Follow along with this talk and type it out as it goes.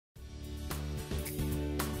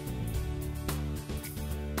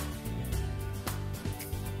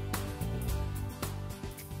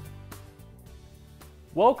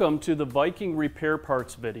Welcome to the Viking repair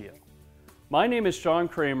parts video. My name is Sean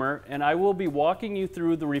Kramer and I will be walking you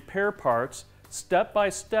through the repair parts step by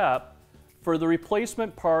step for the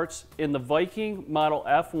replacement parts in the Viking Model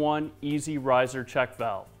F-1 Easy Riser check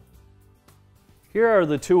valve. Here are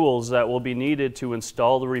the tools that will be needed to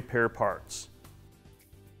install the repair parts.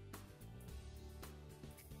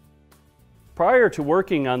 Prior to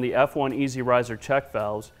working on the F-1 Easy Riser check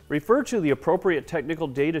valves, refer to the appropriate technical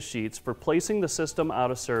data sheets for placing the system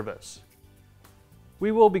out of service.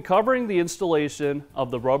 We will be covering the installation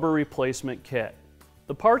of the rubber replacement kit.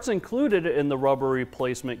 The parts included in the rubber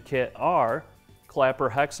replacement kit are clapper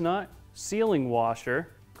hex nut, sealing washer,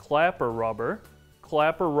 clapper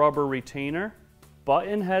rubber retainer,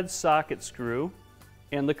 button head socket screw,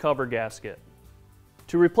 and the cover gasket.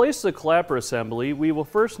 To replace the clapper assembly, we will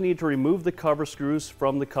first need to remove the cover screws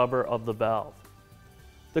from the cover of the valve.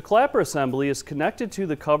 The clapper assembly is connected to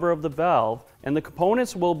the cover of the valve and the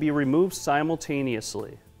components will be removed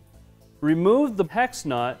simultaneously. Remove the hex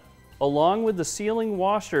nut along with the sealing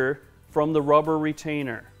washer from the rubber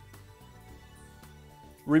retainer.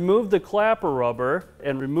 Remove the clapper rubber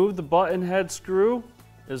and remove the button head screw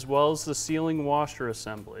as well as the sealing washer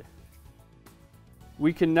assembly.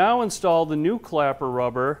 We can now install the new clapper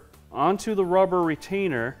rubber onto the rubber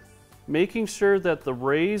retainer, making sure that the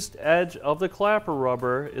raised edge of the clapper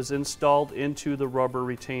rubber is installed into the rubber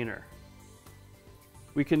retainer.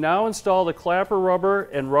 We can now install the clapper rubber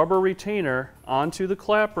and rubber retainer onto the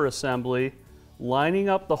clapper assembly, lining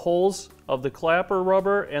up the holes of the clapper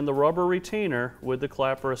rubber and the rubber retainer with the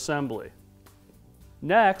clapper assembly.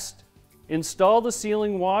 Next, install the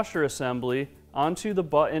sealing washer assembly onto the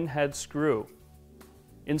button head screw.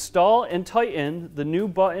 Install and tighten the new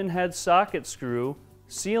button head socket screw,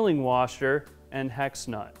 sealing washer, and hex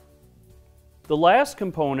nut. The last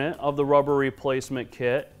component of the rubber replacement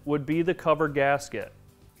kit would be the cover gasket.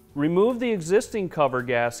 Remove the existing cover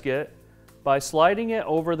gasket by sliding it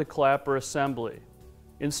over the clapper assembly.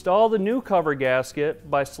 Install the new cover gasket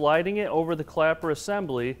by sliding it over the clapper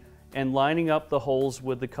assembly and lining up the holes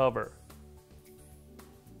with the cover.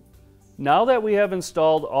 Now that we have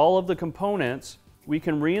installed all of the components, we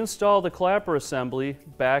can reinstall the clapper assembly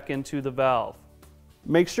back into the valve.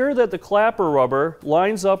 Make sure that the clapper rubber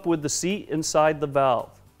lines up with the seat inside the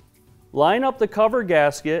valve. Line up the cover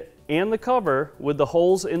gasket and the cover with the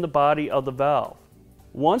holes in the body of the valve.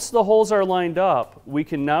 Once the holes are lined up, we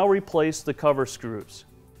can now replace the cover screws.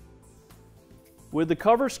 With the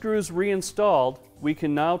cover screws reinstalled, we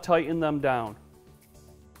can now tighten them down.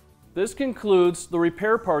 This concludes the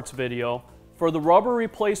repair parts video for the rubber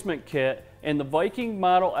replacement kit and the Viking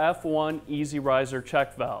Model F-1 Easy Riser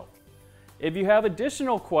check valve. If you have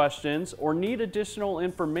additional questions or need additional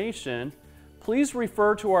information, please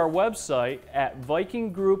refer to our website at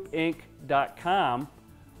vikinggroupinc.com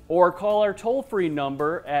or call our toll-free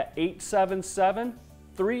number at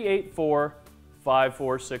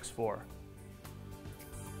 877-384-5464.